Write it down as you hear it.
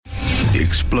The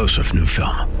explosive new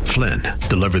film, Flynn,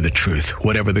 deliver the truth,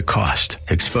 whatever the cost.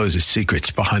 Exposes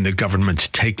secrets behind the government's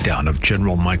takedown of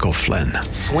General Michael Flynn.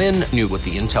 Flynn knew what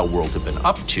the intel world had been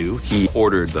up to. He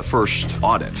ordered the first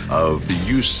audit of the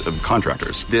use of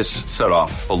contractors. This set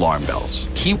off alarm bells.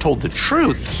 He told the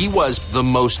truth. He was the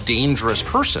most dangerous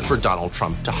person for Donald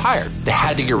Trump to hire. They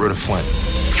had to get rid of Flynn.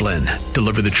 Flynn,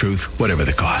 deliver the truth, whatever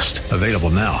the cost. Available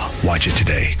now. Watch it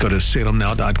today. Go to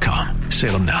salemnow.com.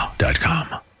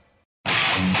 salemnow.com.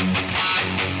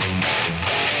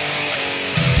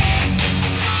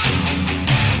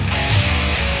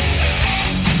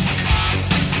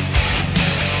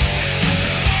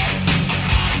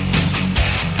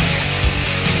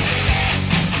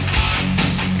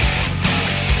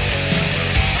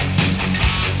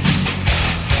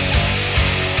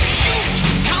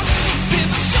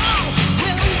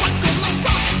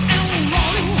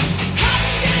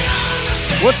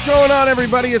 What's going on,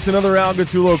 everybody? It's another Al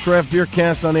Gattullo Craft Beer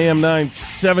Cast on AM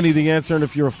 970 The Answer. And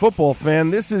if you're a football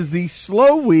fan, this is the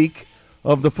slow week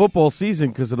of the football season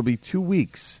because it'll be 2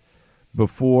 weeks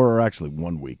before, or actually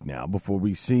 1 week now, before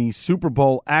we see Super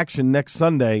Bowl action next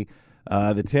Sunday.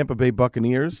 The Tampa Bay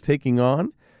Buccaneers taking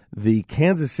on the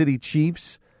Kansas City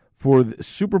Chiefs for the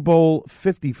Super Bowl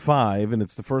 55. And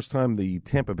it's the first time the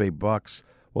Tampa Bay Bucs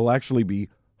will actually be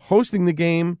hosting the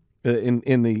game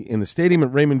in the stadium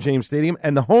at Raymond James Stadium,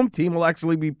 and the home team will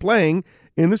actually be playing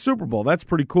in the Super Bowl. That's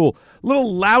pretty cool. A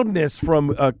little loudness from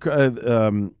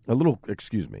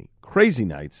Crazy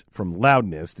Nights from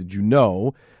Loudness. Did you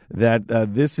know that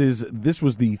this was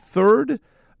the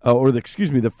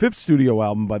the fifth studio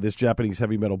album by this Japanese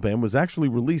heavy metal band was actually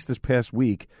released this past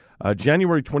week,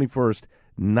 January 21st,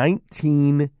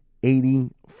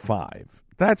 1985.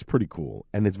 That's pretty cool,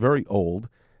 and it's very old.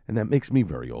 And that makes me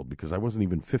very old because I wasn't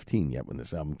even 15 yet when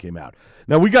this album came out.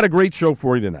 Now, we got a great show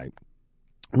for you tonight.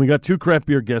 We got two craft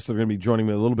beer guests that are going to be joining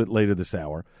me a little bit later this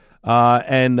hour.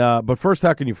 But first,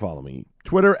 how can you follow me?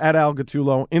 Twitter at Al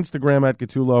Gattullo, Instagram at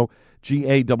Gattullo,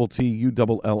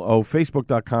 GATTULLO,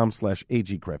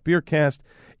 Facebook.com/AG Craft Beer Cast,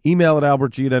 email at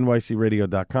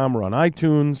albertg@nycradio.com. We're on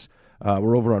iTunes.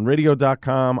 We're over on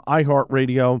radio.com,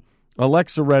 iHeartRadio,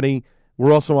 Alexa Ready.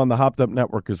 We're also on the Hopped Up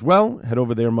Network as well. Head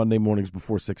over there Monday mornings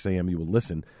before 6 a.m. You will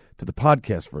listen to the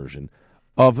podcast version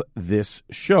of this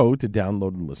show to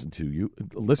download and listen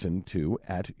to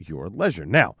at your leisure.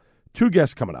 Now, two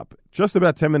guests coming up. Just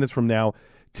about 10 minutes from now,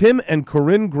 Tim and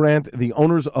Corinne Grant, the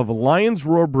owners of Lion's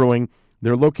Roar Brewing.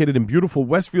 They're located in beautiful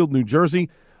Westfield, New Jersey,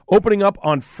 opening up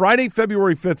on Friday,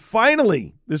 February 5th.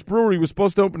 Finally, this brewery was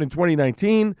supposed to open in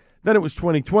 2019. Then it was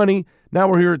 2020. Now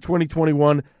we're here at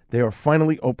 2021. They are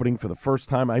finally opening for the first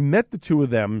time. I met the two of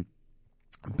them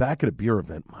back at a beer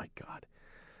event. My God.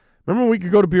 Remember when we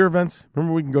could go to beer events?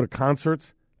 Remember when we can go to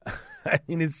concerts? I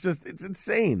mean, it's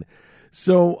insane.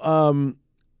 So I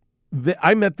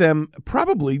met them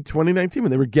probably 2019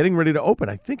 when they were getting ready to open.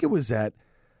 I think it was at,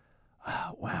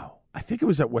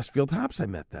 Westfield Hops I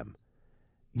met them.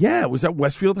 Yeah, it was at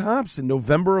Westfield Hops in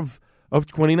November of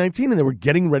 2019, and they were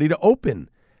getting ready to open.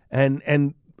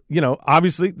 And you know,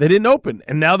 obviously they didn't open,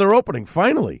 and now they're opening,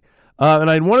 finally. And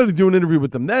I wanted to do an interview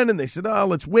with them then, and they said,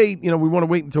 let's wait. You know, we want to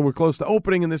wait until we're close to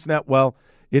opening and this and that. Well,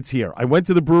 it's here. I went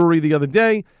to the brewery the other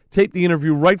day, taped the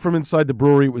interview right from inside the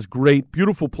brewery. It was great,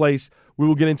 beautiful place. We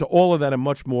will get into all of that and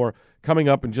much more coming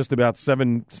up in just about 8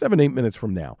 minutes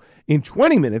from now. In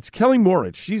 20 minutes, Kelly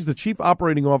Moritz, she's the Chief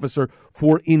Operating Officer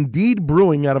for Indeed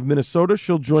Brewing out of Minnesota.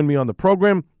 She'll join me on the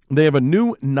program. They have a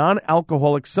new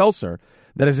non-alcoholic seltzer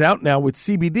that is out now with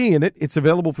CBD in it. It's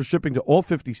available for shipping to all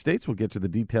 50 states. We'll get to the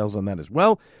details on that as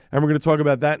well. And we're going to talk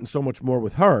about that and so much more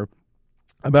with her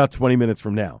about 20 minutes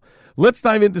from now. Let's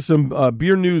dive into some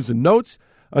beer news and notes.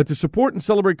 To support and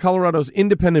celebrate Colorado's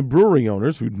independent brewery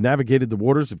owners who navigated the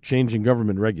waters of changing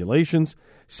government regulations,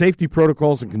 safety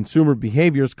protocols, and consumer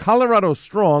behaviors, Colorado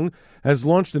Strong has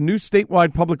launched a new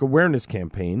statewide public awareness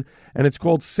campaign, and it's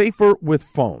called Safer with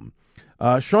Foam.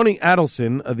 Shawnee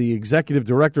Adelson, the executive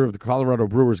director of the Colorado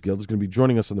Brewers Guild, is going to be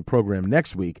joining us on the program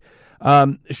next week.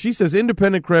 She says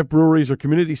independent craft breweries are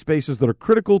community spaces that are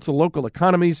critical to local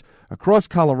economies across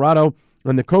Colorado,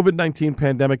 and the COVID-19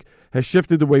 pandemic has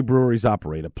shifted the way breweries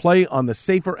operate. A play on the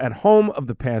Safer at Home of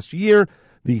the past year,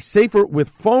 the Safer with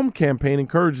Foam campaign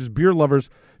encourages beer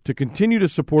lovers to continue to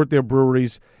support their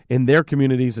breweries in their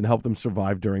communities and help them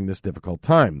survive during this difficult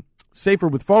time. Safer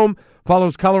with Foam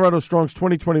follows Colorado Strong's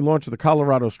 2020 launch of the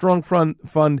Colorado Strong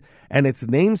Fund and its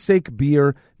namesake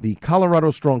beer, the Colorado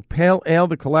Strong Pale Ale,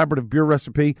 the collaborative beer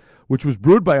recipe, which was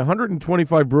brewed by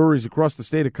 125 breweries across the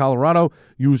state of Colorado,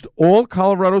 used all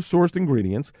Colorado-sourced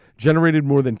ingredients, generated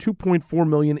more than $2.4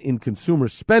 million in consumer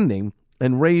spending,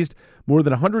 and raised more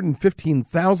than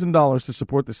 $115,000 to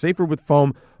support the Safer with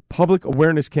Foam public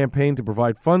awareness campaign to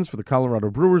provide funds for the Colorado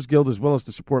Brewers Guild, as well as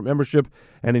to support membership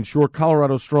and ensure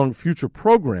Colorado's strong future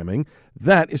programming.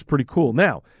 That is pretty cool.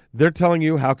 Now, they're telling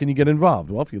you, how can you get involved?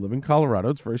 Well, if you live in Colorado,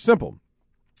 it's very simple.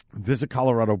 Visit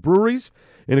Colorado Breweries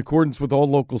in accordance with all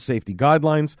local safety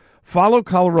guidelines. Follow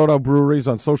Colorado Breweries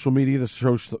on social media to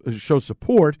show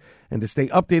support and to stay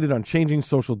updated on changing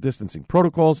social distancing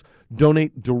protocols.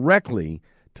 Donate directly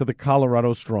to the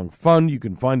Colorado Strong Fund. You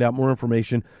can find out more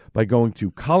information by going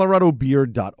to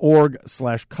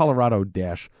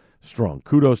coloradobeer.org/Colorado-Strong.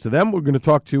 Kudos to them. We're going to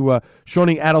talk to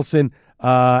Shawnee Adelson.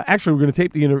 Actually, we're going to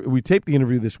tape the interview. We taped the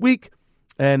interview this week,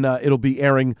 and it'll be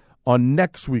airing on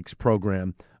next week's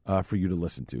program for you to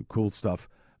listen to. Cool stuff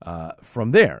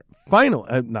from there.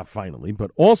 Not finally, but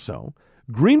also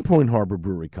Greenpoint Harbor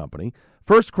Brewery Company,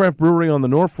 first craft brewery on the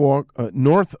North Fork.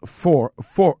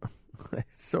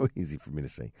 It's so easy for me to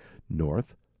say.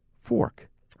 North Fork.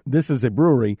 This is a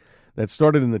brewery that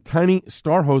started in the tiny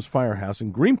Starhose Firehouse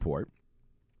in Greenport,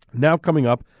 now coming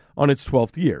up on its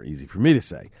 12th year. Easy for me to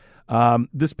say.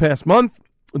 This past month,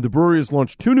 the brewery has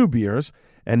launched 2 new beers,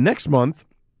 and next month,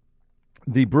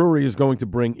 the brewery is going to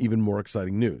bring even more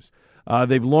exciting news.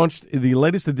 They've launched the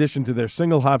latest addition to their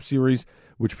single hop series,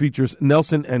 which features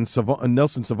Nelson and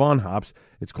Sauvon hops.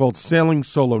 It's called Sailing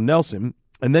Solo Nelson.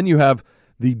 And then you have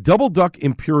the Double Duck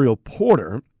Imperial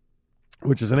Porter,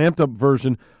 which is an amped-up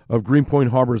version of Greenpoint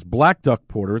Harbor's Black Duck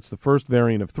Porter. It's the first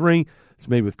variant of 3. It's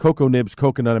made with cocoa nibs,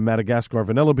 coconut, and Madagascar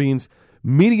vanilla beans,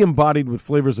 medium-bodied with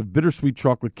flavors of bittersweet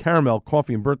chocolate, caramel,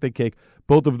 coffee, and birthday cake.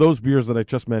 Both of those beers that I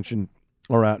just mentioned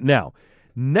are out now.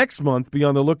 Next month, be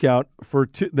on the lookout for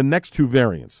the next 2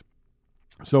 variants.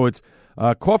 So it's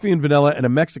coffee and vanilla and a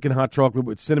Mexican hot chocolate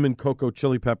with cinnamon, cocoa,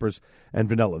 chili peppers, and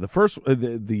vanilla. The first,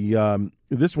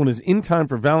 this one is in time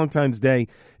for Valentine's Day.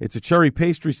 It's a cherry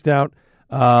pastry stout,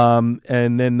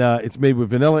 and then it's made with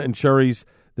vanilla and cherries.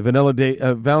 The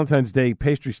Valentine's Day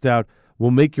pastry stout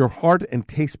will make your heart and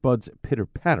taste buds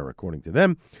pitter-patter, according to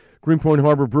them. Greenpoint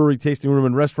Harbor Brewery Tasting Room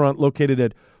and Restaurant, located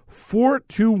at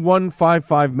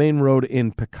 42155 Main Road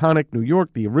in Peconic, New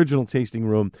York. The original tasting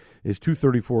room is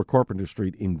 234 Carpenter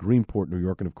Street in Greenport, New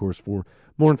York. And, of course, for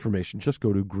more information, just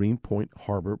go to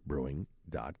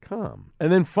greenpointharborbrewing.com.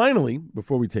 And then finally,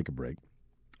 before we take a break,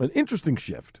 an interesting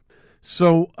shift.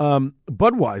 So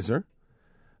Budweiser,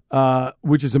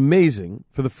 which is amazing,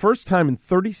 for the first time in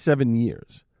 37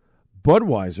 years,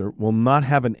 Budweiser will not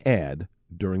have an ad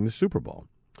during the Super Bowl.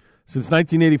 Since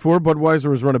 1984,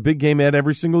 Budweiser has run a big game ad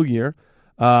every single year.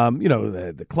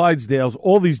 The Clydesdales,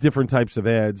 all these different types of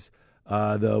ads.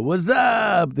 The what's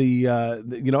up, I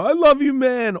love you,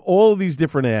 man. All of these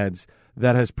different ads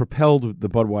that has propelled the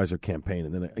Budweiser campaign.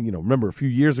 And then, remember a few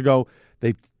years ago,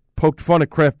 they poked fun at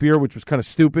craft beer, which was kind of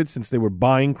stupid since they were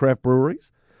buying craft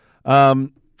breweries.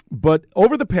 But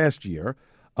over the past year,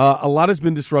 a lot has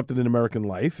been disrupted in American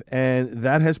life, and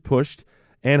that has pushed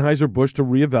Anheuser-Busch to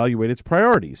reevaluate its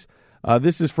priorities.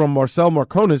 This is from Marcel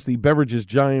Marconis, the Beverages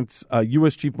Giants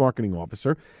U.S. Chief Marketing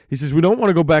Officer. He says, we don't want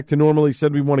to go back to normal. He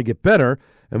said we want to get better,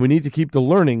 and we need to keep the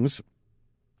learnings,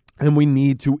 and we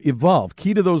need to evolve.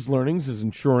 Key to those learnings is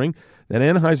ensuring that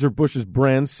Anheuser-Busch's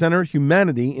brands center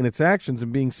humanity in its actions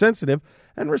and being sensitive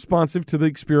and responsive to the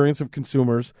experience of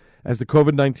consumers as the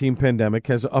COVID-19 pandemic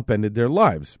has upended their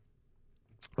lives.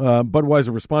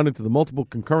 Budweiser responded to the multiple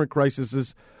concurrent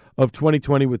crises of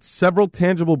 2020 with several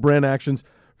tangible brand actions,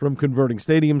 from converting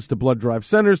stadiums to blood drive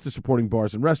centers to supporting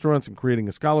bars and restaurants and creating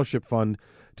a scholarship fund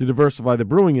to diversify the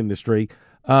brewing industry.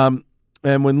 And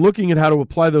when looking at how to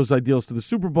apply those ideals to the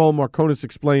Super Bowl, Marconis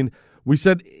explained, we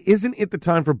said, isn't it the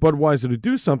time for Budweiser to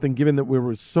do something given that we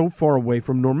were so far away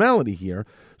from normality here?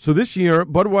 So this year,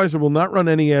 Budweiser will not run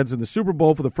any ads in the Super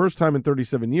Bowl for the first time in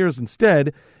 37 years.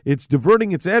 Instead, it's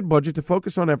diverting its ad budget to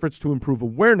focus on efforts to improve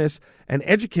awareness and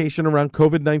education around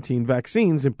COVID-19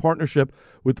 vaccines in partnership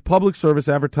with the Public Service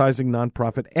Advertising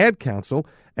Nonprofit Ad Council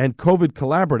and COVID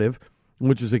Collaborative,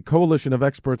 which is a coalition of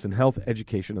experts in health,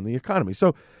 education, and the economy.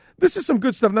 So this is some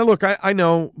good stuff. Now, look, I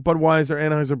know Budweiser,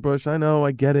 Anheuser-Busch,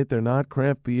 I get it. They're not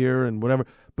craft beer and whatever.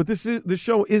 But this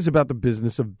show is about the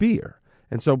business of beer.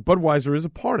 And so Budweiser is a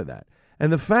part of that.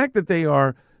 And the fact that they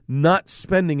are not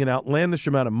spending an outlandish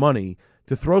amount of money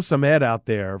to throw some ad out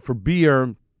there for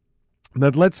beer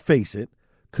that, let's face it,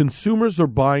 consumers are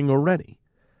buying already.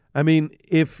 I mean,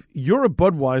 if you're a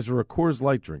Budweiser or a Coors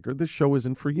Light drinker, this show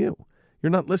isn't for you.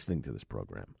 You're not listening to this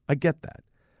program. I get that.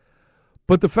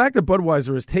 But the fact that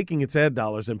Budweiser is taking its ad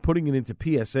dollars and putting it into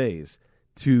PSAs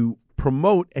to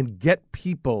promote and get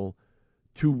people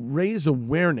to raise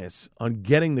awareness on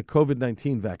getting the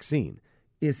COVID-19 vaccine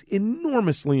is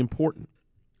enormously important.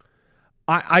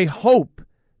 I hope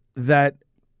that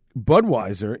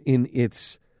Budweiser, in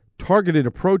its targeted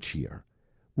approach here,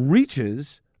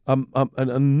 reaches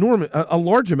a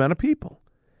large amount of people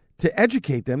to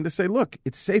educate them to say, look,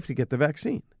 it's safe to get the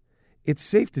vaccine. It's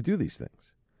safe to do these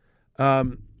things.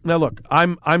 Now, look,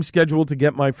 I'm scheduled to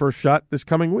get my first shot this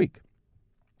coming week,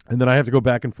 and then I have to go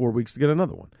back in 4 weeks to get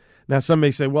another one. Now, some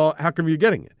may say, well, how come you're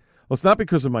getting it? Well, it's not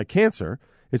because of my cancer.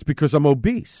 It's because I'm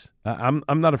obese. I'm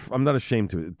not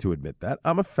ashamed to admit that.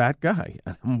 I'm a fat guy.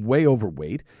 I'm way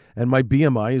overweight, and my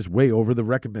BMI is way over the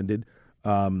recommended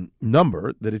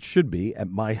number that it should be at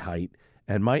my height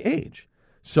and my age.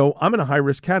 So I'm in a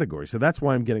high-risk category, so that's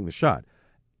why I'm getting the shot.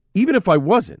 Even if I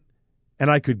wasn't and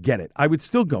I could get it, I would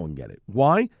still go and get it.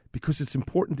 Why? Because it's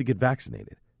important to get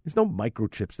vaccinated. There's no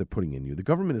microchips they're putting in you. The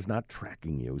government is not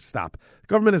tracking you. Stop. The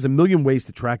government has a million ways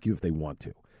to track you if they want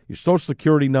to. Your Social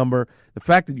Security number, the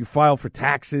fact that you file for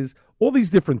taxes, all these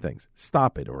different things.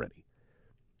 Stop it already.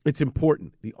 It's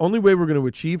important. The only way we're going to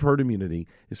achieve herd immunity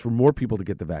is for more people to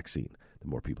get the vaccine. The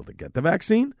more people that get the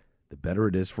vaccine, the better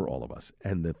it is for all of us.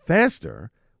 And the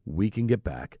faster we can get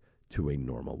back to a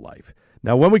normal life.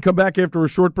 Now, when we come back after a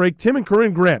short break, Tim and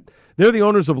Corinne Grant, they're the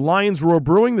owners of Lions Roar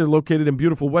Brewing. They're located in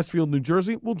beautiful Westfield, New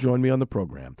Jersey, will join me on the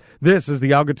program. This is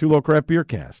the Al Gattullo Craft Beer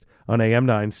Cast on AM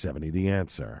 970 The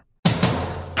Answer.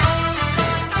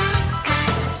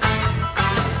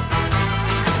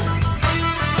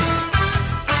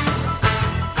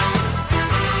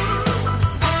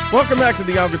 Welcome back to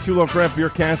the Al Gattullo Craft Beer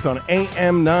Cast on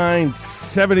AM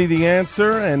 970 The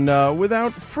Answer. And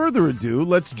without further ado,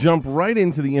 let's jump right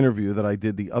into the interview that I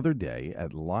did the other day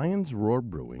at Lions Roar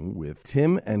Brewing with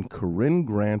Tim and Corinne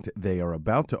Grant. They are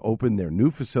about to open their new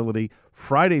facility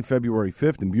Friday, February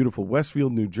 5th in beautiful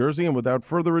Westfield, New Jersey. And without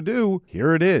further ado,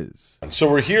 here it is. So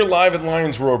we're here live at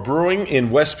Lions Roar Brewing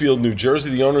in Westfield, New Jersey.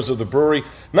 The owners of the brewery,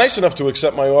 nice enough to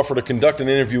accept my offer to conduct an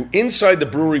interview inside the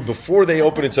brewery before they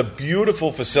open. It's a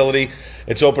beautiful facility.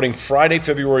 It's opening Friday,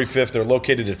 February 5th. They're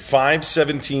located at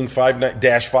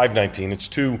 517-519. It's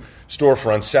 2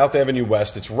 storefronts, South Avenue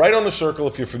West. It's right on the circle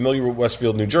if you're familiar with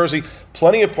Westfield, New Jersey.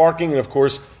 Plenty of parking and, of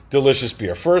course, delicious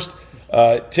beer. First,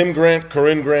 Tim Grant,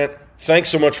 Corinne Grant, thanks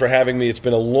so much for having me. It's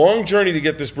been a long journey to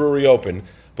get this brewery open.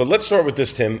 But let's start with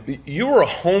this, Tim. You were a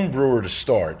home brewer to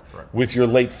start with your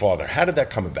late father. How did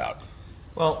that come about?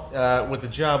 Well, with the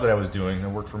job that I was doing, I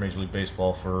worked for Major League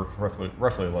Baseball for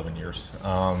roughly 11 years.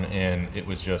 And it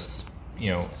was just,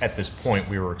 at this point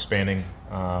we were expanding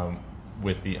on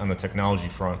the technology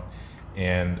front.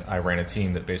 And I ran a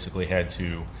team that basically had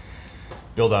to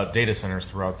build out data centers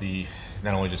throughout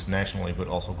not only just nationally, but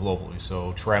also globally.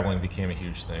 So traveling became a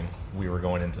huge thing. We were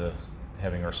going into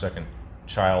having our first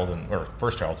child,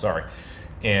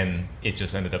 and it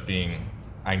just ended up being,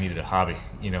 I needed a hobby,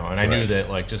 and I knew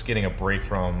that just getting a break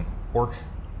from work,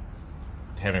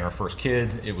 having our first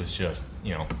kid, it was just,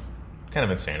 kind of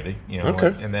insanity,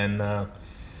 Okay. And then,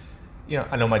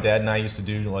 I know my dad and I used to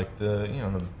do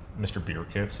the Mr. Beer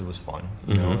kits. It was fun,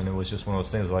 and it was just one of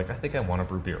those things I think I want to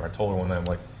brew beer. I told her one night, I'm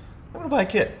like, I want to buy a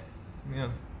kit.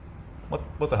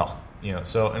 What the hell?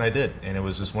 So, and I did. And it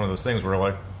was just one of those things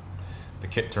where the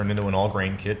kit turned into an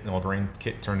all-grain kit, and all-grain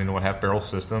kit turned into a half-barrel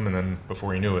system, and then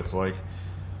before you knew it, it's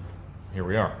here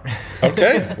we are.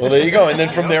 Okay, well, there you go. And then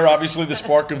from there, obviously, the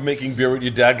spark of making beer with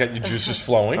your dad got your juices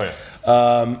flowing. Oh,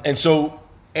 yeah. And so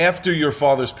after your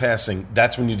father's passing,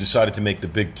 that's when you decided to make the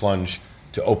big plunge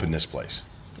to open this place.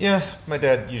 Yeah, my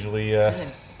dad usually...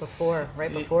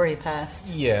 Right before he passed.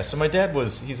 Yeah, so my dad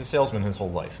he's a salesman his whole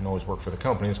life and always worked for the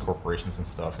companies, corporations and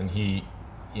stuff. And he,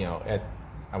 at,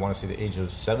 I want to say the age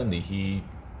of 70, he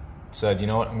said, you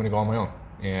know what, I'm going to go on my own.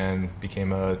 And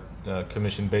became a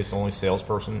commission-based only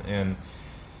salesperson. And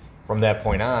from that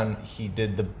point on, he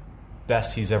did the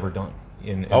best he's ever done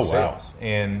in sales. Wow.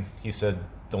 And he said,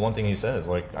 the one thing he said is,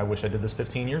 I wish I did this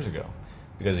 15 years ago.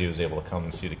 Because he was able to come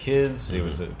and see the kids. He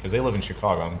was because they live in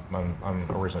Chicago. I'm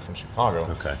originally from Chicago.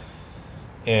 Okay.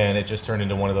 And it just turned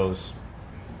into one of those,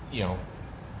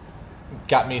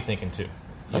 got me thinking too.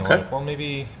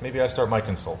 Okay. Maybe I start my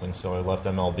consulting. So I left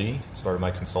MLB, started my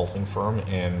consulting firm,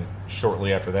 and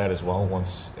shortly after that as well,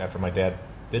 after my dad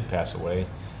did pass away,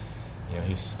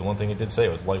 he's the one thing he did say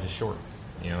was life is short.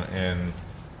 And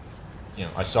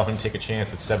I saw him take a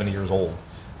chance at 70 years old,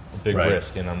 a big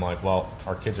risk, and I'm like, well,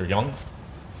 our kids are young.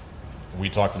 We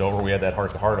talked it over. We had that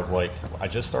heart-to-heart of I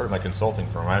just started my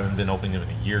consulting firm. I haven't been opening it in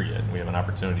a year yet. And we have an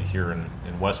opportunity here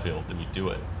in Westfield. Do we do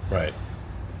it? Right.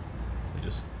 We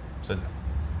just said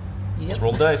Let's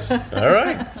roll the dice. All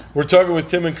right. We're talking with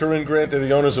Tim and Corinne Grant. They're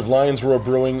the owners of Lions Roar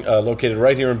Brewing, located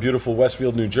right here in beautiful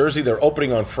Westfield, New Jersey. They're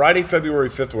opening on Friday, February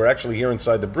 5th. We're actually here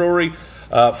inside the brewery.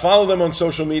 Follow them on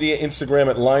social media, Instagram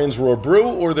at Lions Roar Brew,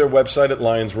 or their website at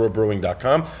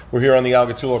lionsroarbrewing.com. We're here on the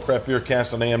Algatullo Craft Beer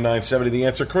Cast on AM 970. The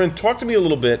Answer. Corinne, talk to me a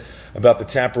little bit about the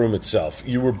tap room itself.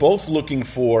 You were both looking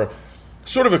for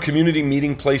sort of a community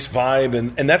meeting place vibe,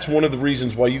 and that's one of the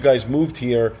reasons why you guys moved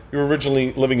here. You were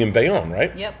originally living in Bayonne,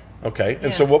 right? Yep. Okay. And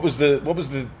Yeah. so what was the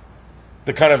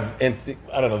kind of, and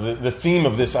I don't know, the theme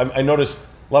of this? I noticed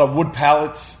a lot of wood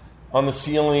pallets on the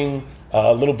ceiling,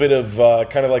 a little bit of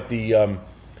kind of like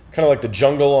the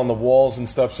jungle on the walls and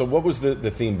stuff. So what was the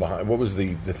theme behind? What was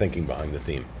the thinking behind the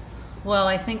theme? Well,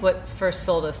 I think what first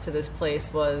sold us to this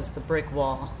place was the brick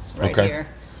wall right Okay. here.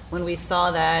 When we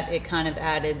saw that, it kind of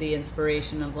added the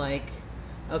inspiration of like,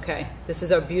 okay, this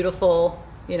is our beautiful,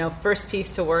 first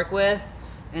piece to work with.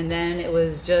 And then it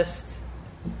was just,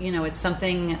 it's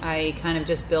something I kind of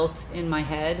just built in my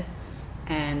head,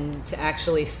 and to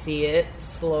actually see it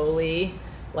slowly,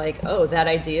 like, oh, that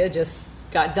idea just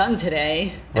got done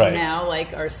today. Right. And now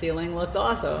like our ceiling looks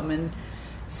awesome. And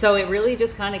so it really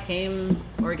just kind of came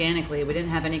organically. We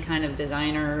didn't have any kind of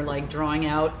designer like drawing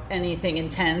out anything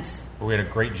intense. But we had a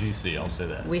great GC, I'll say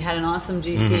that. We had an awesome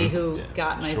GC who Yeah,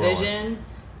 got my sure. vision,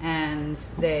 and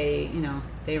they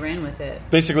ran with it.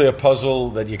 Basically a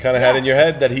puzzle that you kind of had in your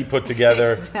head that he put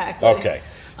together. Exactly. Okay.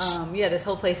 This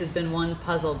whole place has been one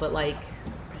puzzle, but like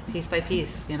piece by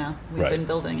piece, we've Right. been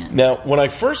building it. Now, when I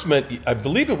first met, I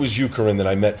believe it was you, Corinne, that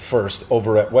I met first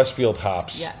over at Westfield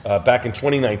Hops Yes. back in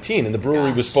 2019, and the brewery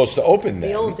Gosh. was supposed to open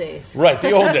then. The old days. Right,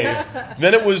 the old days.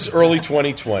 Then it was early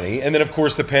 2020, and then, of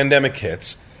course, the pandemic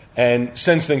hits and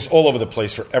sends things all over the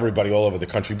place for everybody all over the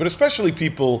country, but especially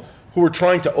people who are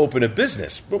trying to open a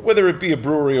business, but whether it be a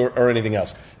brewery or anything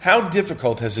else. How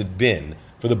difficult has it been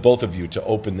for the both of you to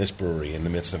open this brewery in the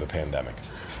midst of a pandemic?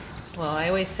 Well, I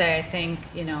always say I think,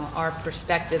 our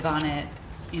perspective on it,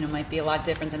 might be a lot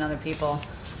different than other people,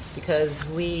 because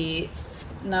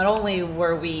not only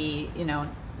were we,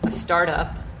 a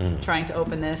startup trying to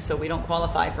open this, so we don't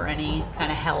qualify for any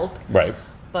kind of help. Right.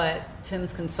 But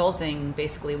Tim's consulting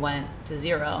basically went to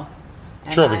zero.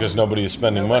 And Sure, because nobody is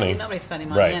spending money. Nobody's spending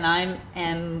money. Right.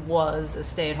 And was a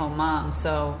stay-at-home mom.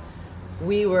 So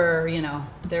we were,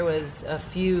 there was a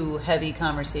few heavy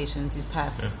conversations these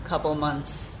past couple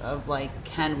months of like,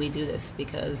 can we do this?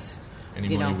 Because,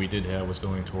 Any money we did have was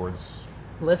going towards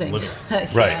living. Right.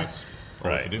 Yeah.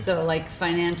 Right. So like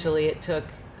financially it took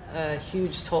a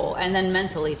huge toll. And then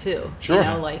mentally too. Sure.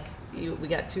 We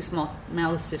got two small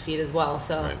mouths to feed as well.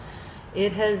 So Right.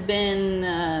 it has been,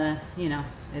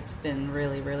 it's been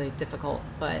really, really difficult.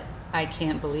 But I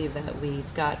can't believe that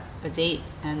we've got a date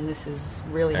and this is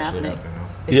really Actually happening. happening now.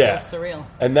 It Yeah. feels surreal.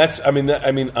 And that's, I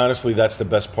mean, honestly, that's the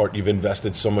best part. You've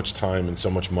invested so much time and so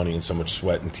much money and so much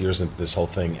sweat and tears into this whole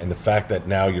thing. And the fact that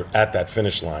now you're at that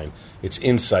finish line, it's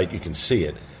in sight, you can see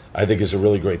it, I think is a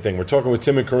really great thing. We're talking with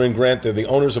Tim and Corinne Grant. They're the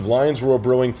owners of Lions Roar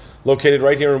Brewing, located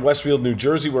right here in Westfield, New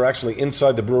Jersey. We're actually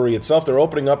inside the brewery itself. They're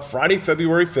opening up Friday,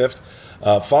 February 5th.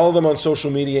 Follow them on social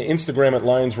media, Instagram at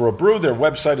Lions Roar Brew. Their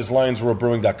website is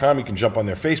lionsroarbrewing.com. You can jump on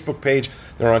their Facebook page.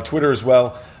 They're on Twitter as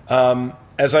well.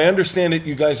 As I understand it,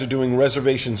 you guys are doing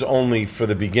reservations only for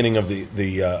the beginning of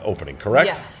the opening, correct?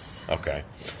 Yes. Okay.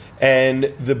 And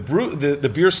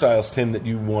the beer styles, Tim, that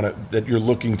you're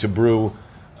looking to brew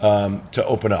to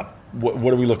open up. What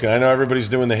are we looking at? I know everybody's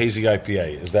doing the hazy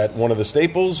IPA. Is that one of the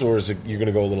staples, or is it you're going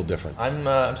to go a little different?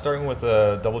 I'm starting with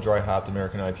a double dry hopped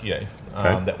American IPA.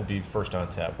 Okay. That will be first on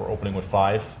tap. We're opening with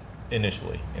 5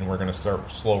 initially, and we're going to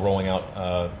start slow rolling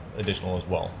out additional as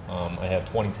well. I have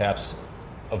 20 taps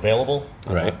available.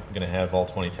 Right. I'm going to have all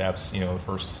 20 taps, the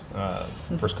first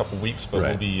couple weeks, but Right.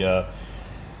 we'll be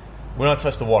we don't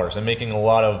test the waters. I'm making a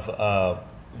lot of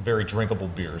very drinkable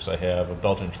beers. I have a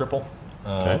Belgian triple.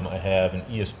 Okay. I have an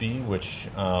ESB, which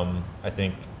I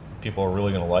think people are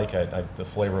really going to like. The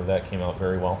flavor of that came out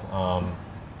very well.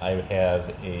 I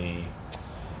have a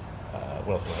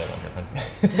what else do I have on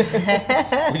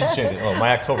here? We just changed it. Oh,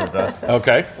 my Oktoberfest.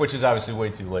 Okay. Which is obviously way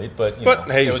too late, but,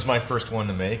 Hey. it was my first one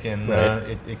to make, and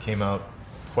Right. it came out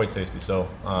quite tasty. So,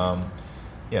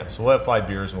 so we'll have 5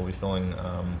 beers, and we'll be filling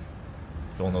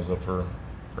those up for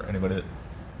anybody that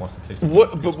wants to taste it.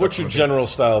 But what's your general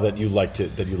style that you like to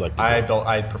brew?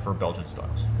 I prefer Belgian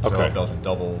styles. So Okay. Belgian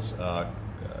doubles,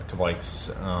 Kvikes,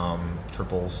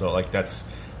 triples. So like that's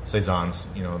saisons.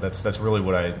 That's really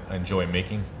what I enjoy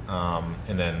making.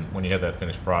 And then when you have that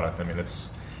finished product, I mean it's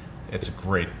a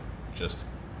great just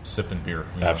sipping beer.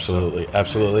 You know, Absolutely,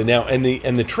 absolutely. Now, and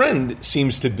the trend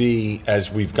seems to be,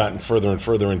 as we've gotten further and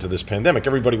further into this pandemic,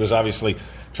 everybody was obviously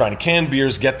trying to can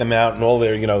beers, get them out, and all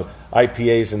their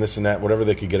IPAs and this and that, whatever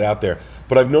they could get out there.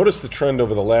 But I've noticed the trend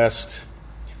over the last,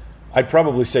 I'd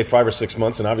probably say 5 or 6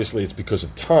 months, and obviously it's because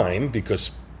of time,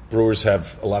 because brewers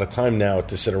have a lot of time now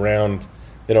to sit around.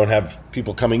 They don't have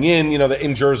people coming in.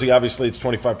 In Jersey, obviously, it's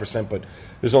 25%, but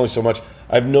there's only so much.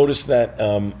 I've noticed that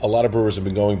a lot of brewers have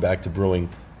been going back to brewing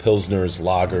pilsners,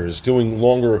 lagers, doing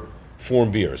longer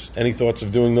form beers. Any thoughts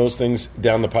of doing those things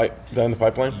down the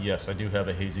pipeline? Yes, I do have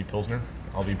a hazy pilsner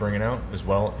I'll be bringing out as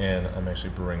well, and I'm actually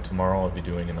brewing tomorrow. I'll be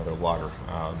doing another lager,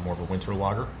 more of a winter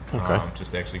lager,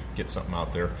 just to actually get something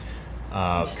out there.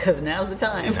 Because now's the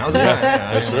time. Now's the time.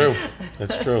 Yeah, That's true.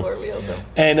 That's true. Before we open.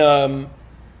 And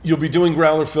you'll be doing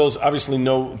growler fills. Obviously,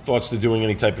 no thoughts to doing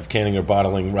any type of canning or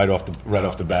bottling right off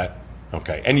the bat.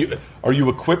 Okay. And are you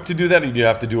equipped to do that, or do you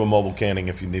have to do a mobile canning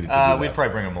if you needed to do that? We'd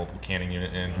probably bring a mobile canning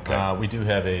unit in. Okay. We do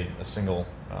have a single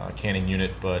canning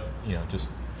unit, but just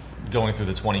going through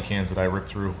the 20 cans that I ripped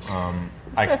through,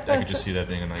 I could just see that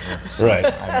being a nightmare. So right.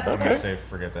 I'm going to say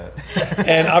forget that.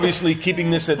 And obviously,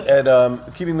 keeping this at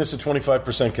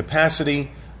 25% capacity.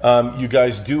 You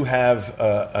guys do have,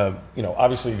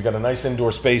 obviously you've got a nice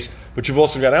indoor space, but you've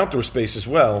also got outdoor space as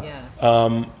well. Yes.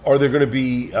 Are there going to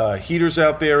be heaters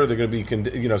out there? Are there going to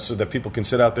be, so that people can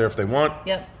sit out there if they want?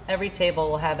 Yep. Every table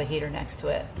will have a heater next to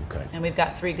it. Okay. And we've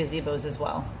got 3 gazebos as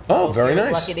well. So very if you're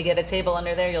nice. lucky to get a table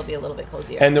under there, you'll be a little bit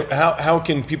cozier. And how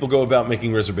can people go about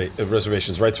making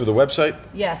reservations? Right through the website?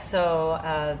 Yeah,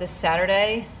 so this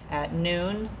Saturday at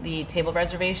noon, the table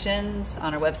reservations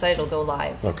on our website will go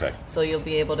live. Okay. So you'll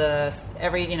be able to,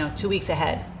 every 2 weeks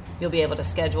ahead, you'll be able to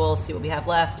schedule, see what we have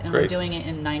left, and Great. we're doing it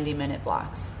in 90-minute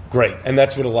blocks. Great. And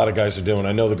that's what a lot of guys are doing.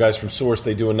 I know the guys from Source,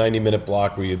 they do a 90-minute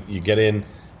block where you get in,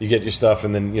 you get your stuff,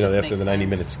 and then, Just after the 90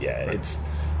 makes minutes, it's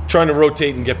trying to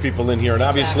rotate and get people in here. And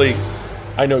obviously,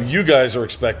 I know you guys are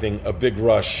expecting a big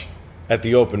rush at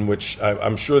the Open, which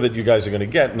I'm sure that you guys are going to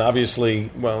get. And obviously,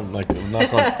 well,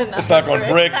 let's knock on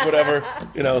brick, whatever,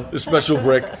 the special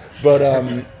brick. But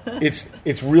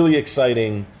it's really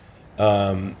exciting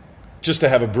just to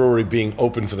have a brewery being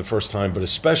open for the first time, but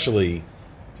especially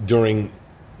during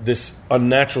this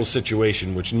unnatural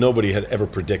situation, which nobody had ever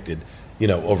predicted,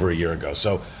 over a year ago.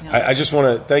 So I just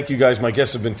want to thank you guys. My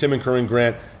guests have been Tim and Corinne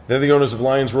Grant. They're the owners of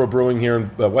Lions Row Brewing here in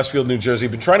Westfield, New Jersey.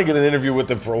 I've been trying to get an interview with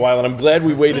them for a while, and I'm glad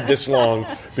we waited this long,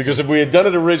 because if we had done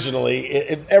it originally,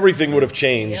 everything would have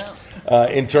changed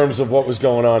in terms of what was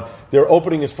going on. Their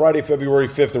opening is Friday, February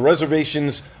 5th. The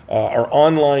reservations are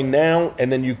online now,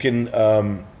 and then you can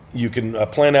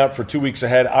plan out for 2 weeks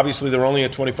ahead. Obviously, they're only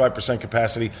at 25%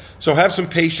 capacity, so have some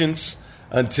patience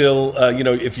until,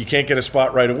 if you can't get a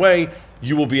spot right away,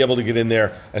 you will be able to get in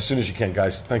there as soon as you can.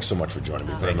 Guys, thanks so much for joining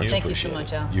me. Very much appreciated. Thank you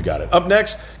so much, Al. You got it. Up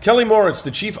next, Kelly Moritz, the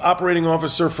Chief Operating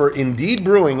Officer for Indeed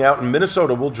Brewing out in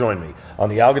Minnesota, will join me on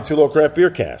the Al Gattullo Craft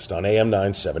Beer Cast on AM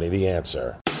 970 The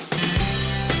Answer.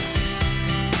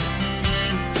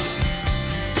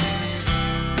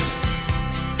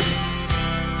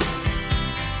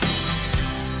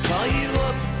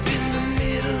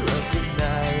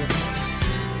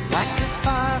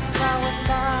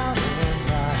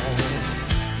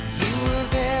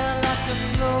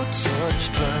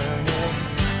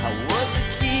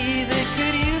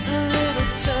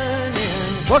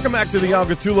 Welcome back to the Al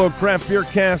Gattullo Craft Beer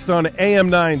Cast on AM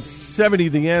 970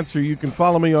 The Answer. You can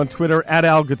follow me on Twitter at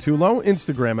Al Gattullo,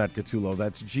 Instagram at Gattullo.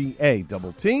 That's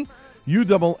GATT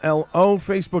ULLO,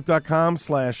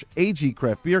 Facebook.com/AG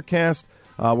Craft Beer Cast.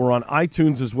 We're on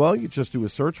iTunes as well. You just do a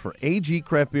search for AG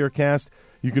Craft Beer Cast.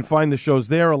 You can find the shows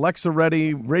there, Alexa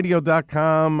Ready,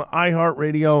 Radio.com,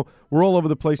 iHeartRadio. We're all over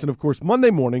the place. And, of course,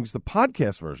 Monday mornings, the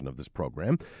podcast version of this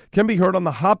program can be heard on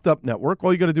the Hopped Up Network.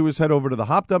 All you got to do is head over to the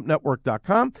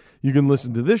hoppedupnetwork.com. You can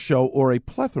listen to this show or a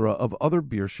plethora of other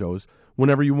beer shows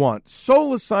whenever you want.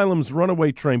 Soul Asylum's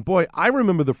Runaway Train. Boy, I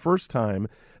remember the first time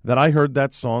that I heard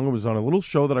that song. It was on a little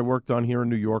show that I worked on here in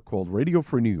New York called Radio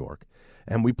Free New York.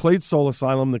 And we played Soul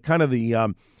Asylum, the kind of the,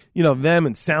 them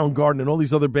and Soundgarden and all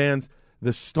these other bands.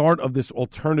 The start of this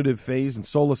alternative phase, and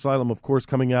Soul Asylum, of course,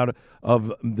 coming out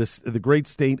of the great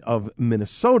state of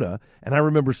Minnesota. And I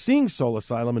remember seeing Soul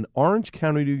Asylum in Orange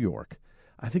County, New York.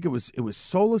 I think it was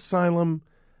Soul Asylum,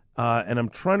 and I'm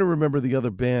trying to remember the other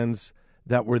bands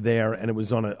that were there, and it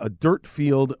was on a dirt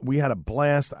field. We had a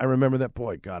blast. I remember that.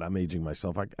 Boy, God, I'm aging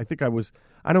myself. I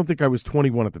don't think I was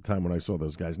 21 at the time when I saw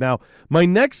those guys. Now, my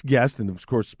next guest, and of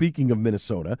course, speaking of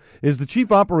Minnesota, is the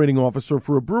Chief Operating Officer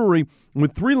for a brewery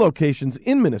with 3 locations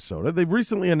in Minnesota. They've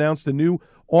recently announced a new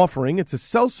offering. It's a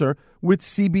seltzer with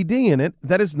CBD in it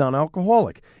that is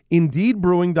non-alcoholic.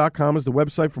 IndeedBrewing.com is the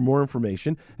website for more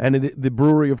information, and the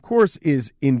brewery, of course,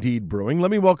 is Indeed Brewing.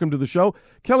 Let me welcome to the show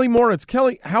Kelly Moritz.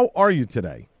 Kelly, how are you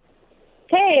today?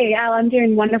 Hey, Al, I'm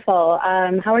doing wonderful.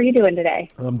 How are you doing today?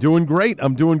 I'm doing great.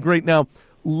 Now,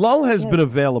 Lull has been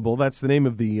available. That's the name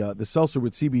of the seltzer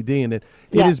with CBD in it.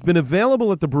 It has been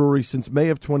available at the brewery since May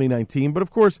of 2019, but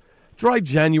of course, Dry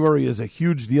January is a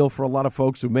huge deal for a lot of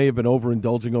folks who may have been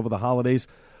overindulging over the holidays.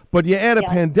 But you add a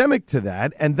pandemic to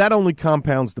that, and that only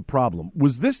compounds the problem.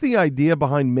 Was this the idea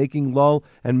behind making Lull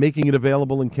and making it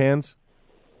available in cans?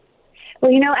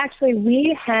 Well, actually,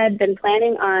 we had been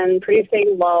planning on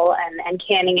producing Lull and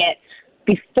canning it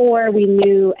before we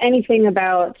knew anything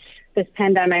about this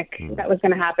pandemic that was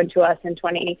going to happen to us in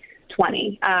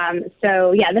 2020.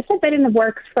 This had been in the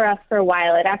works for us for a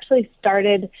while. It actually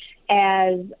started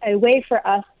as a way for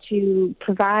us to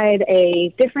provide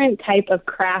a different type of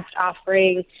craft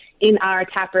offering in our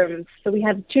tap rooms. So we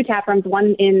have two tap rooms,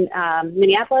 one in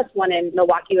Minneapolis, one in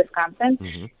Milwaukee,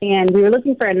 Wisconsin. And we were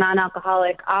looking for a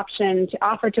non-alcoholic option to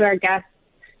offer to our guests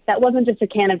that wasn't just a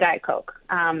can of Diet Coke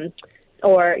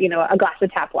or, a glass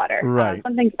of tap water. Right.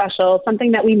 Something special,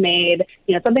 something that we made,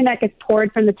 something that gets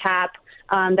poured from the tap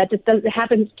that just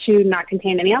happens to not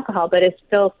contain any alcohol, but it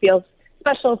still feels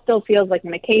special, still feels like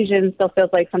an occasion, still feels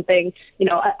like something,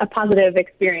 a positive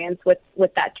experience with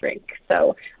that drink.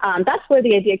 So that's where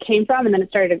the idea came from, and then it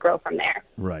started to grow from there.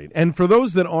 Right. And for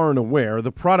those that aren't aware,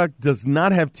 the product does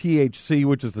not have THC,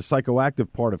 which is the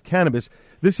psychoactive part of cannabis.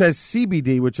 This has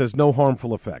CBD, which has no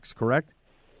harmful effects, correct?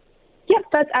 Yep,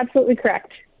 that's absolutely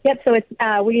correct. Yep, so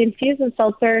it's we infuse the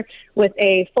seltzer with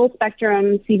a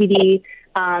full-spectrum CBD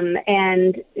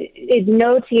and it's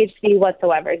no THC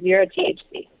whatsoever, zero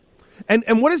THC.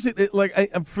 And what is it like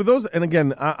for those? And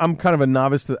again, I'm kind of a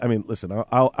novice. Listen,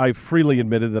 I freely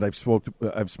admitted that I've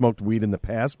smoked weed in the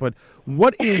past. But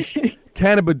what is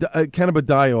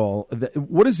cannabidiol?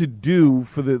 What does it do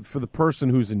for the person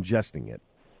who's ingesting it?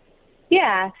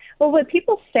 Yeah. Well, what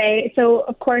people say, so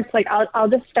of course, I'll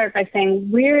just start by saying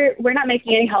we're not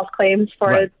making any health claims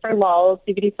for Lull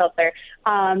CBD seltzer.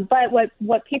 But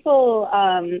what people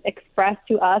express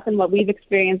to us and what we've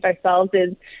experienced ourselves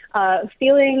is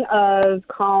feeling of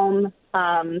calm,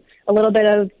 a little bit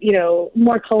of,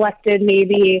 more collected,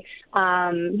 maybe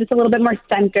just a little bit more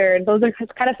centered. Those are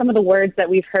kind of some of the words that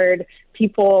we've heard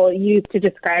people use to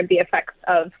describe the effects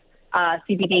of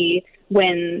CBD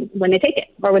when they take it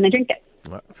or when they drink it.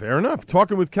 Fair enough.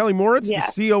 Talking with Kelly Moritz, the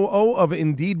COO of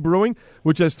Indeed Brewing,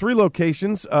 which has 3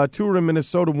 locations. 2 are in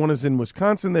Minnesota, 1 is in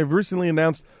Wisconsin. They've recently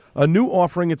announced a new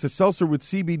offering. It's a seltzer with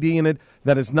CBD in it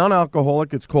that is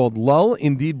non-alcoholic. It's called Lull.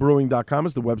 IndeedBrewing.com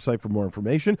is the website for more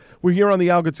information. We're here on the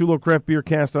Al Gattullo Craft Beer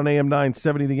Cast on AM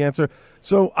 970, The Answer.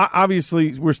 So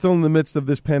obviously, we're still in the midst of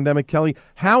this pandemic. Kelly,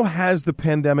 how has the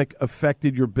pandemic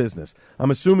affected your business?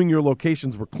 I'm assuming your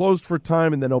locations were closed for a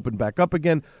time and then opened back up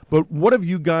again. But what have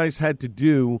you guys had to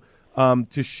do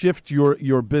to shift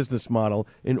your business model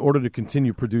in order to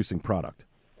continue producing product?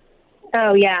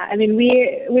 Oh, yeah.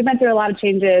 we went through a lot of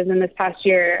changes in this past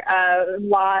year, a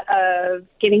lot of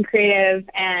getting creative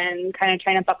and kind of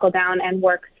trying to buckle down and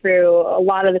work through a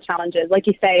lot of the challenges. Like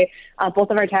you say, both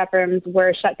of our tap rooms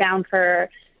were shut down for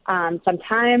some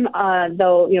time,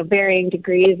 though, varying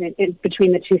degrees in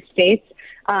between the 2 states.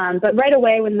 But right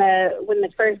away when the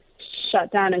first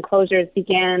shutdown and closures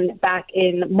began back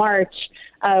in March,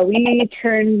 we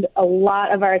turned a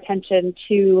lot of our attention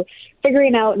to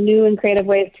figuring out new and creative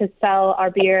ways to sell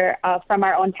our beer from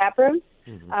our own tap room.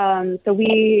 So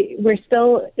we're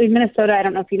still in Minnesota. I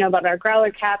don't know if you know about our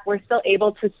growler cap. We're still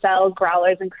able to sell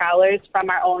growlers and crowlers from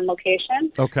our own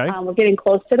location. Okay. We're getting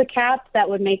close to the cap. That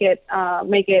would make us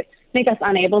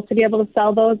unable to be able to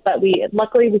sell those, but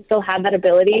luckily we still had that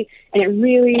ability, and it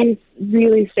really,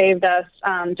 really saved us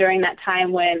during that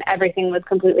time when everything was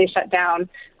completely shut down.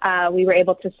 We were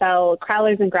able to sell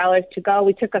crowlers and growlers to go.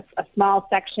 We took a small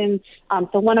section.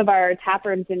 So one of our tap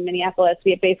rooms in Minneapolis,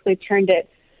 we had basically turned it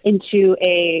into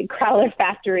a crowler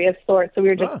factory of sorts. So we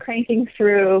were just cranking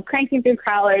through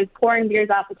crowlers, pouring beers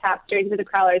off the tap straight into the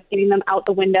crowlers, getting them out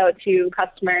the window to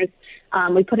customers.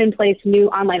 We put in place new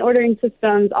online ordering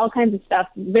systems, all kinds of stuff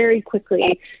very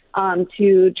quickly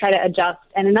to try to adjust.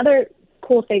 And another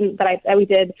cool thing that we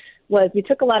did was we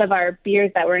took a lot of our beers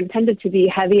that were intended to be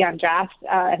heavy on draft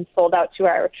and sold out to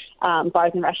our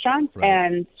bars and restaurants,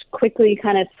 and quickly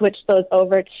kind of switched those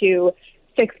over to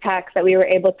 6-packs that we were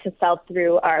able to sell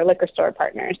through our liquor store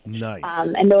partners. Nice.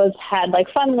 And those had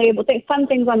fun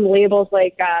things on the labels,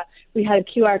 we had a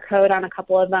QR code on a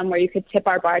couple of them where you could tip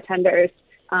our bartenders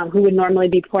who would normally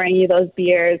be pouring you those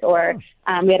beers, or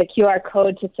we had a QR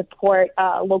code to support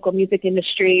local music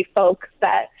industry folks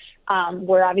that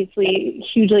were obviously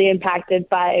hugely impacted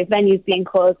by venues being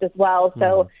closed as well.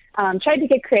 So tried to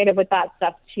get creative with that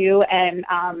stuff too, and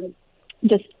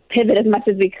just pivot as much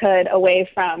as we could away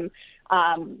from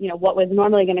what was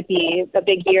normally going to be the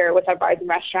big year with our bars and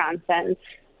restaurants,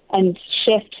 and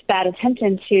shift that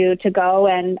attention to go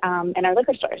and our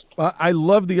liquor stores. I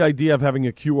love the idea of having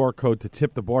a QR code to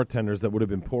tip the bartenders that would have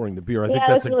been pouring the beer. I think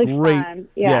that's really great. Fun.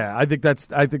 Yeah, I think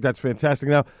that's fantastic.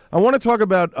 Now, I want to talk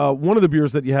about one of the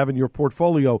beers that you have in your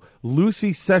portfolio,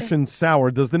 Lucy Session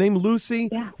Sour. Does the name Lucy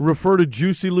refer to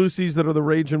Juicy Lucy's that are the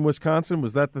rage in Wisconsin?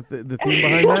 Was that the theme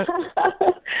behind that?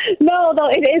 No, though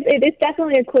it is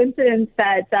definitely a coincidence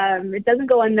that it doesn't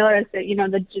go unnoticed that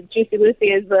the Juicy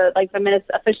Lucy is the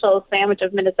official sandwich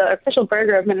of Minnesota, official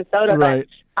burger of Minnesota. Right.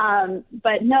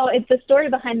 But no, it's the story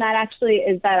behind that actually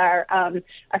is that our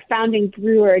founding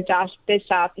brewer Josh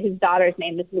Bischoff, his daughter's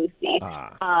name is Lucy,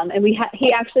 and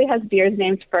he actually has beers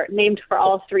named for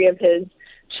all three of his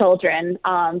children.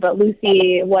 But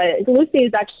Lucy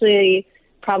is actually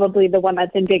probably the one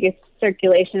that's in biggest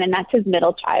circulation, and that's his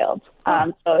middle child.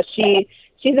 So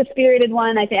she's a spirited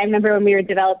one. I remember when we were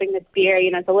developing this beer,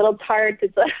 it's a little tart,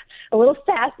 it's a little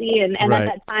sassy, and right. at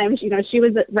that time, she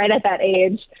was right at that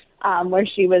age where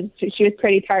she was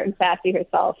pretty tart and sassy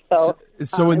herself.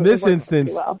 So in this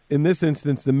instance,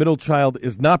 the middle child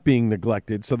is not being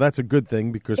neglected, so that's a good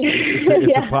thing because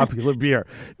it's a popular beer.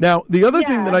 Now, the other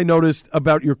thing that I noticed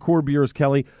about your core beers,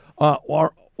 Kelly,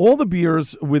 are all the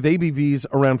beers with ABVs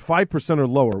around 5% or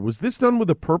lower. Was this done with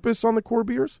a purpose on the core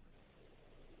beers?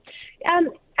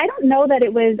 I don't know that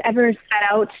it was ever set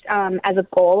out as a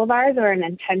goal of ours or an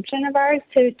intention of ours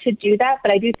to do that,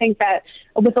 but I do think that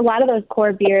with a lot of those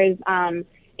core beers,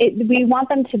 we want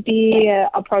them to be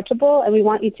approachable, and we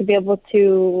want you to be able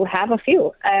to have a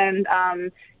few and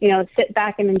sit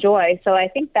back and enjoy. So I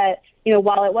think that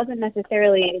while it wasn't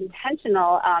necessarily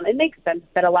intentional, it makes sense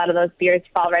that a lot of those beers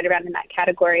fall right around in that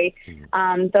category.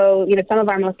 Though some of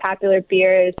our most popular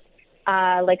beers,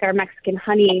 like our Mexican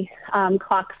honey,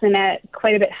 clocks in at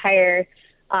quite a bit higher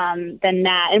than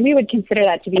that, and we would consider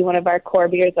that to be one of our core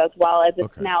beers as well, as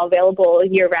it's now available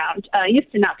year-round.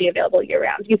 Used to not be available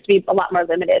year-round. Used to be a lot more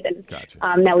limited,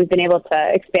 and now we've been able to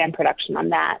expand production on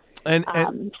that.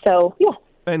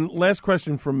 And last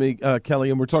question from me,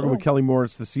 Kelly, and we're talking with Kelly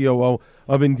Moritz, the COO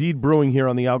of Indeed Brewing here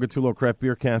on the Algatulo Craft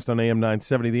Beer Cast on AM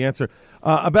 970. The Answer.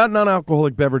 About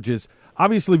non-alcoholic beverages,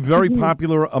 obviously very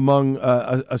popular among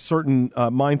a certain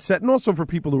mindset, and also for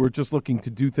people who are just looking to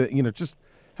do just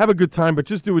have a good time, but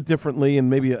just do it differently and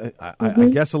maybe, I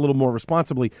guess, a little more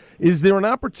responsibly. Is there an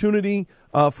opportunity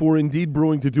for Indeed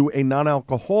Brewing to do a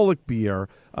non-alcoholic beer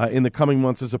in the coming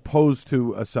months as opposed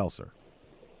to a seltzer?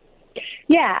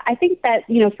 Yeah, I think that,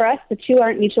 for us, the two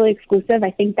aren't mutually exclusive.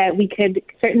 I think that we could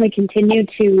certainly continue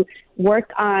to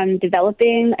work on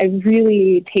developing a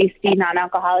really tasty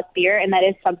non-alcoholic beer, and that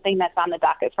is something that's on the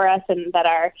docket for us and that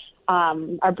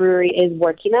our brewery is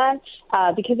working on.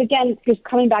 Because, again, just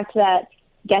coming back to that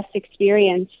guest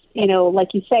experience,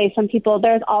 like you say, some people,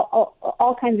 there's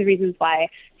all kinds of reasons why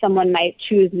someone might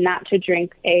choose not to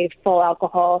drink a full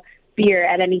alcohol beer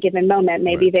at any given moment.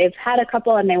 Maybe they've had a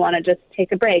couple and they want to just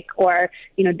take a break, or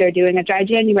they're doing a dry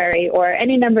January, or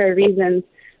any number of reasons.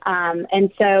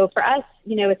 And so for us,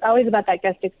 it's always about that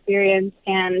guest experience,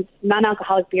 and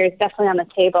non-alcoholic beer is definitely on the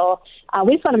table.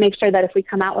 We just want to make sure that if we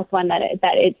come out with one, that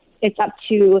it's up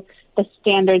to the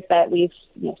standards that we've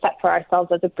set for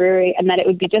ourselves as a brewery, and that it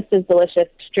would be just as delicious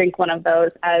to drink one of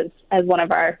those as one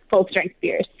of our full strength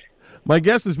beers. My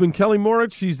guest has been Kelly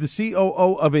Moritz. She's the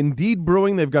COO of Indeed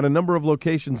Brewing. They've got a number of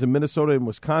locations in Minnesota and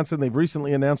Wisconsin. They've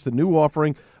recently announced a new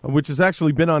offering, which has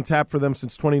actually been on tap for them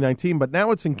since 2019, but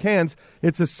now it's in cans.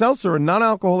 It's a seltzer, a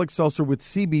non-alcoholic seltzer with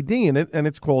CBD in it, and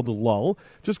it's called Lull.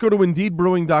 Just go to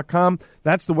IndeedBrewing.com.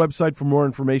 That's the website for more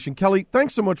information. Kelly,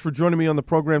 thanks so much for joining me on the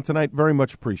program tonight. Very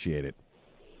much appreciate it.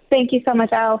 Thank you so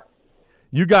much, Al.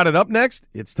 You got it. Up next,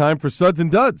 it's time for Suds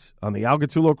and Duds on the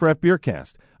Algatulo Craft Beer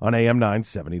Cast on AM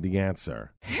 970 The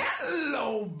Answer.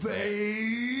 Hello,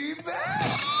 baby.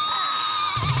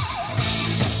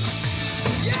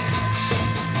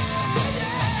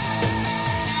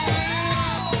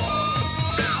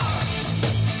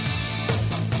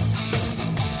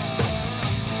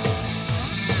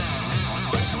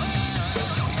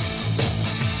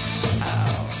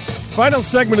 Final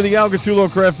segment of the Algatulo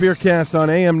Craft Beer Cast on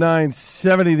AM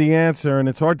 970 The Answer, and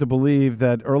it's hard to believe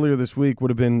that earlier this week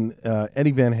would have been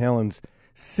Eddie Van Halen's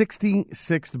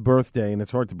 66th birthday, and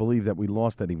it's hard to believe that we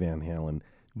lost Eddie Van Halen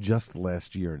just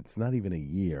last year. It's not even a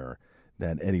year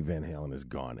that Eddie Van Halen is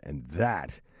gone. And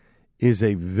that is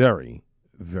a very,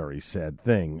 very sad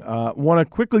thing. Want to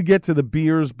quickly get to the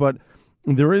beers, but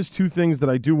there is two things that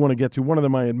I do want to get to. One of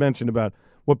them I had mentioned about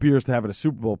what beers to have at a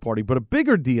Super Bowl party. But a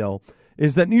bigger deal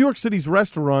is that New York City's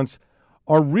restaurants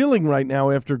are reeling right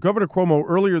now after Governor Cuomo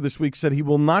earlier this week said he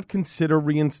will not consider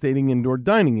reinstating indoor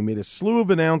dining. He made a slew of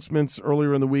announcements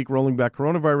earlier in the week rolling back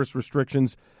coronavirus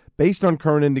restrictions based on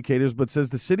current indicators, but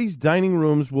says the city's dining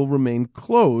rooms will remain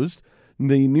closed.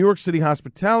 The New York City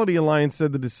Hospitality Alliance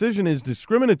said the decision is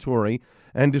discriminatory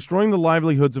and destroying the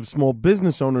livelihoods of small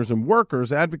business owners and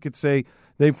workers. Advocates say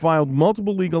they've filed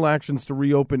multiple legal actions to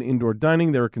reopen indoor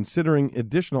dining. They're considering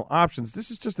additional options.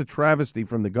 This is just a travesty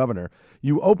from the governor.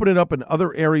 You open it up in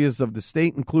other areas of the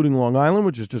state, including Long Island,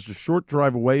 which is just a short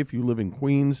drive away if you live in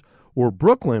Queens or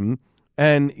Brooklyn.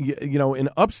 And, you know, in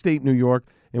upstate New York,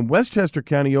 in Westchester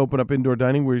County, you open up indoor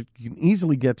dining where you can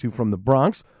easily get to from the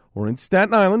Bronx, or in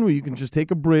Staten Island where you can just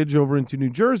take a bridge over into New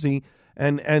Jersey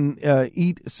and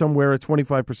eat somewhere at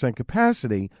 25%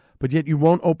 capacity, but yet you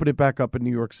won't open it back up in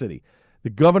New York City. The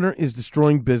governor is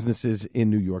destroying businesses in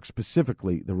New York,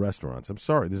 specifically the restaurants. I'm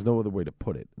sorry, there's no other way to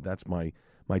put it. That's my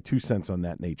 2 cents on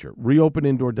that nature. Reopen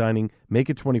indoor dining, make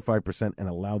it 25%, and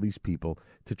allow these people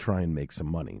to try and make some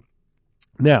money.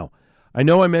 Now, I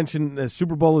know I mentioned the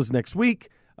Super Bowl is next week.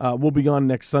 We'll be on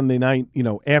next Sunday night, you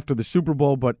know, after the Super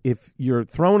Bowl. But if you're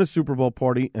throwing a Super Bowl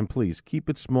party, and please keep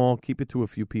it small, keep it to a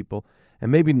few people,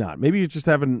 and maybe not. Maybe you're just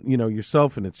having, you know,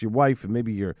 yourself and it's your wife, and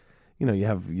maybe you're, you know, you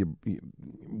have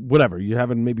whatever. You're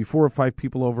having maybe 4 or 5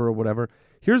 people over or whatever.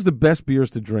 Here's the best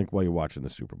beers to drink while you're watching the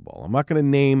Super Bowl. I'm not going to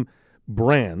name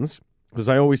brands because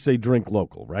I always say drink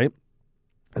local, right?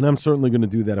 And I'm certainly going to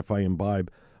do that if I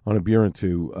imbibe on a beer or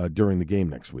two during the game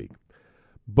next week.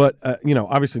 But, you know,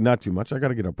 obviously not too much. I got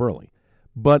to get up early.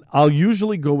 But I'll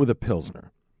usually go with a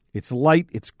Pilsner. It's light,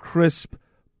 it's crisp,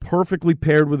 perfectly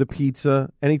paired with a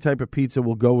pizza. Any type of pizza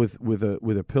will go with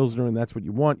a Pilsner, and that's what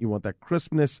you want. You want that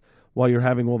crispness while you're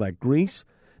having all that grease.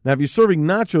 Now, if you're serving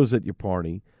nachos at your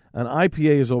party, an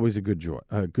IPA is always a good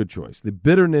choice. The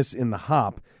bitterness in the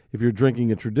hop, if you're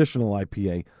drinking a traditional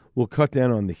IPA, will cut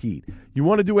down on the heat. You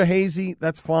want to do a hazy,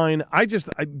 that's fine. I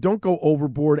don't go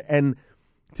overboard, and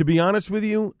to be honest with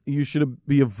you, you should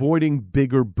be avoiding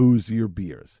bigger, boozier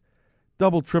beers.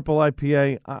 Double, triple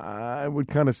IPA, I would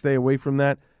kind of stay away from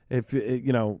that. If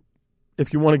you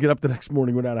want to get up the next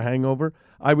morning without a hangover,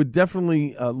 I would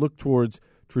definitely look towards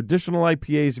traditional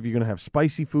IPAs if you're going to have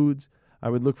spicy foods. I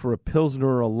would look for a Pilsner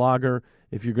or a lager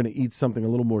if you're going to eat something a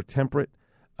little more temperate,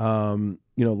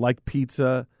 like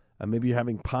pizza. Maybe you're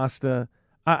having pasta.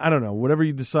 I don't know. Whatever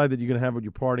you decide that you're going to have at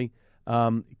your party,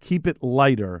 keep it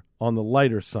lighter on the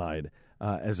lighter side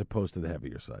as opposed to the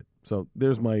heavier side. So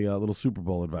there's my little Super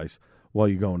Bowl advice while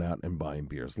you're going out and buying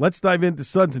beers. Let's dive into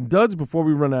Suds and Duds before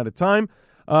we run out of time.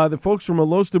 The folks from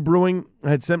Alosta Brewing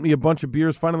had sent me a bunch of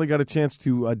beers. Finally got a chance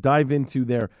to dive into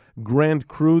their Grand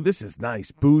Cru. This is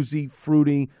nice, boozy,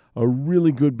 fruity, a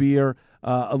really good beer.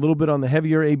 A little bit on the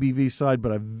heavier ABV side,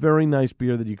 but a very nice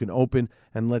beer that you can open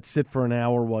and let sit for an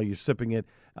hour while you're sipping it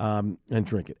and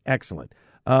drink it. Excellent.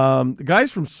 The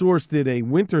guys from Source did a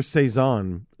winter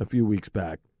saison a few weeks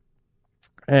back,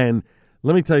 and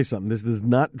let me tell you something. This does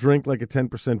not drink like a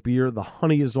 10% beer. The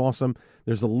honey is awesome.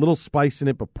 There's a little spice in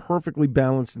it, but perfectly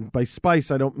balanced. And by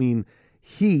spice, I don't mean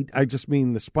heat. I just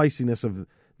mean the spiciness of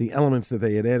the elements that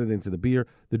they had added into the beer.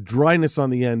 The dryness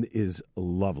on the end is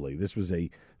lovely. This was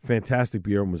a fantastic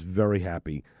beer and was very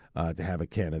happy to have a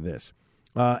can of this.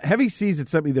 Heavy Seas had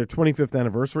sent me their 25th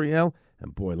anniversary ale,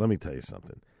 and boy, let me tell you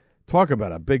something. Talk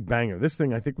about a big banger. This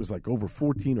thing, I think, was like over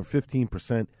 14 or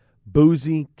 15%.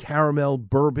 Boozy, caramel,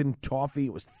 bourbon, toffee.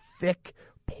 It was thick,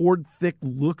 poured thick,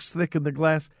 looks thick in the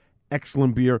glass.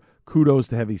 Excellent beer. Kudos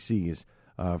to Heavy Seas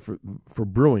for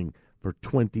brewing for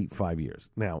 25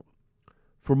 years. Now,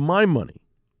 for my money,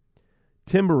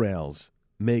 Timber Ales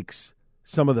makes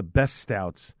some of the best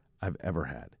stouts I've ever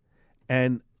had.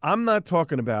 And I'm not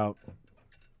talking about,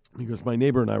 because my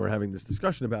neighbor and I were having this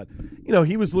discussion about,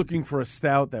 he was looking for a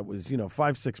stout that was,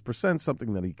 5-6%,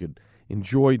 something that he could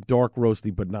enjoy, dark,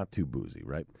 roasty, but not too boozy,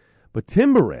 right? But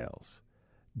Timber Ales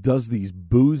does these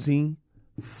boozy,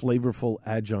 flavorful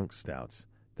adjunct stouts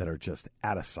that are just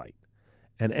out of sight.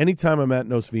 And anytime I'm at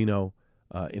Nos Vino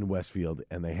in Westfield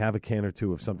and they have a can or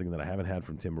two of something that I haven't had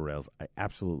from Timber Ales, I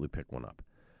absolutely pick one up.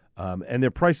 And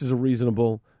their prices are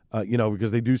reasonable,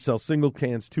 because they do sell single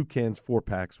cans, 2 cans,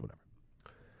 4-packs, whatever.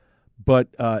 But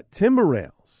Timber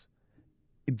Ales,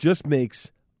 it just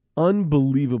makes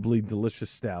unbelievably delicious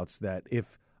stouts that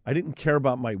if I didn't care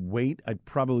about my weight, I'd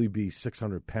probably be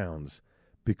 600 pounds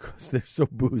because they're so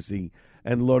boozy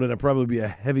and loaded. I'd probably be a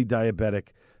heavy diabetic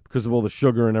because of all the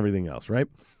sugar and everything else, right?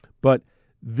 But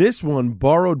this one,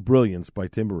 Borrowed Brilliance by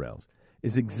Timber Ales,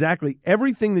 is exactly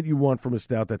everything that you want from a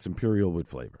stout that's imperial with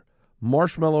flavor.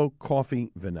 Marshmallow,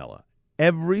 coffee, vanilla.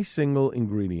 Every single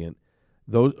ingredient,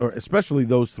 those, or especially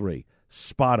those three,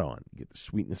 spot on. You get the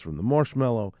sweetness from the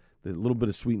marshmallow, the little bit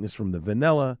of sweetness from the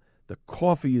vanilla. The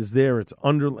coffee is there. It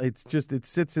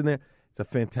sits in there. It's a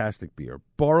fantastic beer.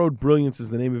 Borrowed Brilliance is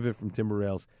the name of it from Timber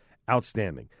Ales.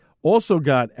 Outstanding. Also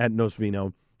got at Nos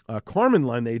Vino, Carmen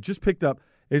line they had just picked up.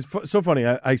 It's so funny.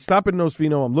 I stop at Nos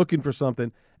Vino. I'm looking for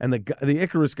something, and the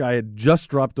Icarus guy had just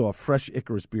dropped off fresh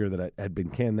Icarus beer that had been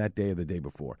canned that day or the day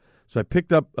before. So I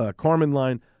picked up Carmen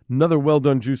line, another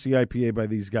well-done juicy IPA by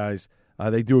these guys.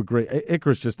 They do a great.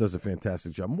 Icarus just does a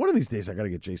fantastic job. One of these days, I got to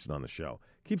get Jason on the show.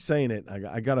 Keep saying it.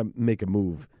 I got to make a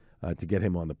move to get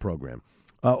him on the program.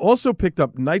 Also picked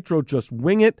up Nitro Just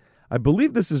Wing It. I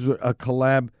believe this is a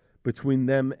collab between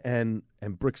them and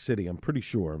Brick City. I'm pretty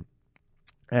sure.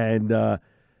 And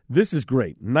this is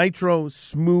great. Nitro,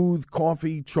 smooth,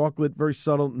 coffee, chocolate, very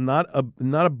subtle. Not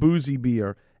a boozy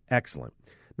beer. Excellent.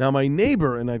 Now, my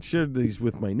neighbor, and I shared these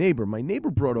with my neighbor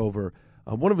brought over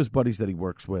one of his buddies that he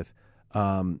works with,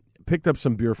 picked up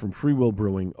some beer from Free Will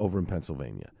Brewing over in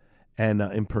Pennsylvania, and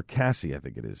in Percassie, I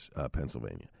think it is,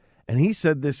 Pennsylvania. And he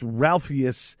said this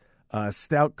Ralphius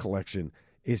stout collection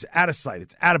is out of sight.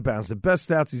 It's out of bounds. The best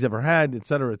stouts he's ever had, et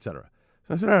cetera, et cetera.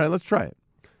 So I said, all right, let's try it.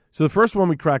 So the first one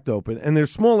we cracked open, and they're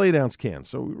small 8-ounce cans,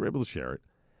 so we were able to share it.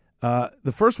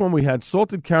 The first one we had,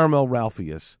 Salted Caramel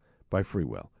Ralphius by Free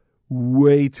Will.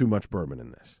 Way too much bourbon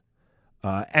in this,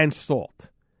 and salt.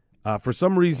 For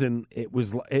some reason, it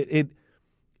was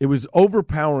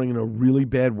overpowering in a really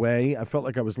bad way. I felt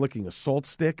like I was licking a salt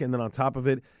stick, and then on top of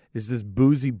it is this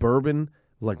boozy bourbon,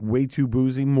 like way too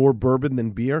boozy, more bourbon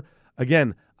than beer.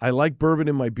 Again, I like bourbon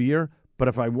in my beer, but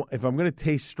if I'm going to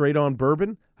taste straight on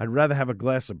bourbon, I'd rather have a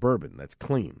glass of bourbon that's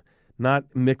clean, not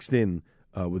mixed in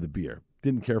with a beer.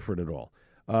 Didn't care for it at all.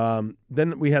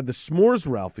 Then we had the S'mores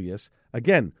Ralphius.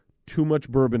 Again, too much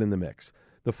bourbon in the mix.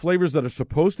 The flavors that are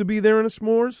supposed to be there in a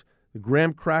s'mores, the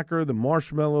graham cracker, the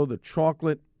marshmallow, the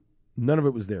chocolate, none of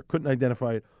it was there. Couldn't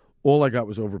identify it. All I got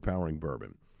was overpowering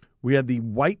bourbon. We had the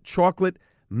white chocolate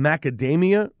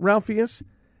macadamia Ralphius.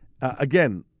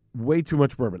 Again, way too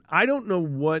much bourbon. I don't know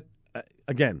what,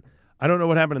 I don't know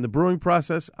what happened in the brewing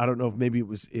process. I don't know if maybe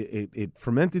it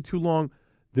fermented too long.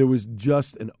 There was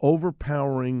just an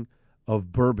overpowering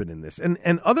of bourbon in this.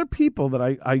 And other people that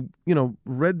I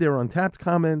read their Untapped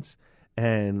comments,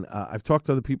 and I've talked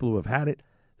to other people who have had it,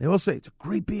 they all say, it's a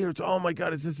great beer. It's, oh, my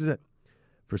God, it's this is it.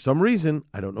 For some reason,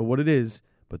 I don't know what it is,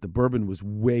 but the bourbon was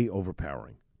way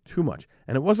overpowering. Too much.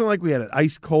 And it wasn't like we had it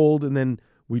ice cold and then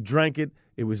we drank it.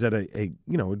 It was at a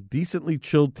decently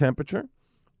chilled temperature.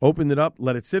 Opened it up,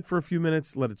 let it sit for a few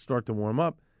minutes, let it start to warm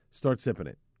up, start sipping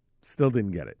it. Still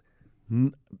didn't get it.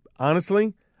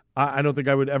 Honestly, I don't think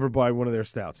I would ever buy one of their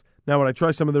stouts. Now, would I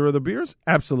try some of their other beers?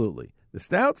 Absolutely. The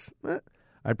stouts?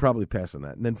 I'd probably pass on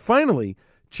that. And then finally,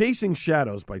 Chasing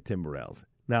Shadows by Timber Ales.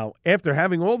 Now, after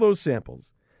having all those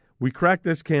samples, we cracked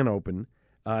this can open,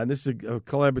 and this is a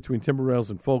collab between Timber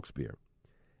Ales and Folks Beer.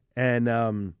 And,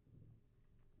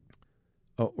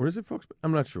 or is it Folks Beer?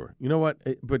 I'm not sure. You know what?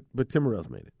 But Timber Ales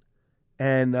made it.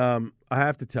 And I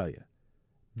have to tell you,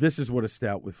 this is what a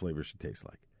stout with flavor should taste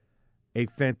like. A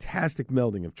fantastic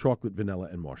melding of chocolate, vanilla,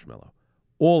 and marshmallow.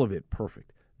 All of it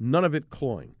perfect. None of it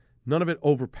cloying. None of it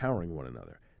overpowering one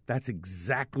another. That's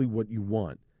exactly what you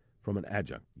want from an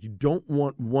adjunct. You don't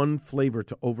want one flavor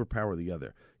to overpower the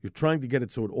other. You're trying to get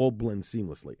it so it all blends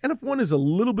seamlessly. And if one is a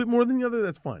little bit more than the other,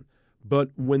 that's fine. But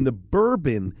when the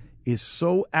bourbon is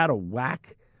so out of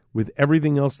whack with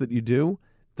everything else that you do,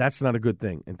 that's not a good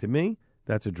thing. And to me,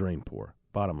 that's a drain pour.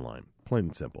 Bottom line. Plain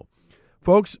and simple.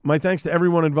 Folks, my thanks to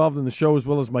everyone involved in the show, as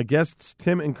well as my guests,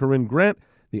 Tim and Corinne Grant,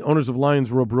 the owners of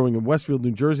Lions Row Brewing in Westfield,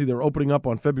 New Jersey. They're opening up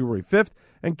on February 5th.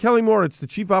 And Kelly Moritz, the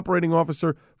Chief Operating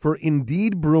Officer for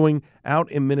Indeed Brewing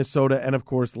out in Minnesota. And, of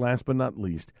course, last but not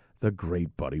least, the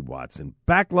great Buddy Watson.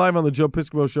 Back live on the Joe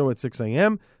Piscopo Show at 6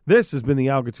 a.m. This has been the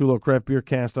Al Gattullo Craft Beer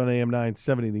Cast on AM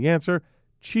 970 The Answer.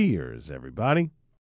 Cheers, everybody.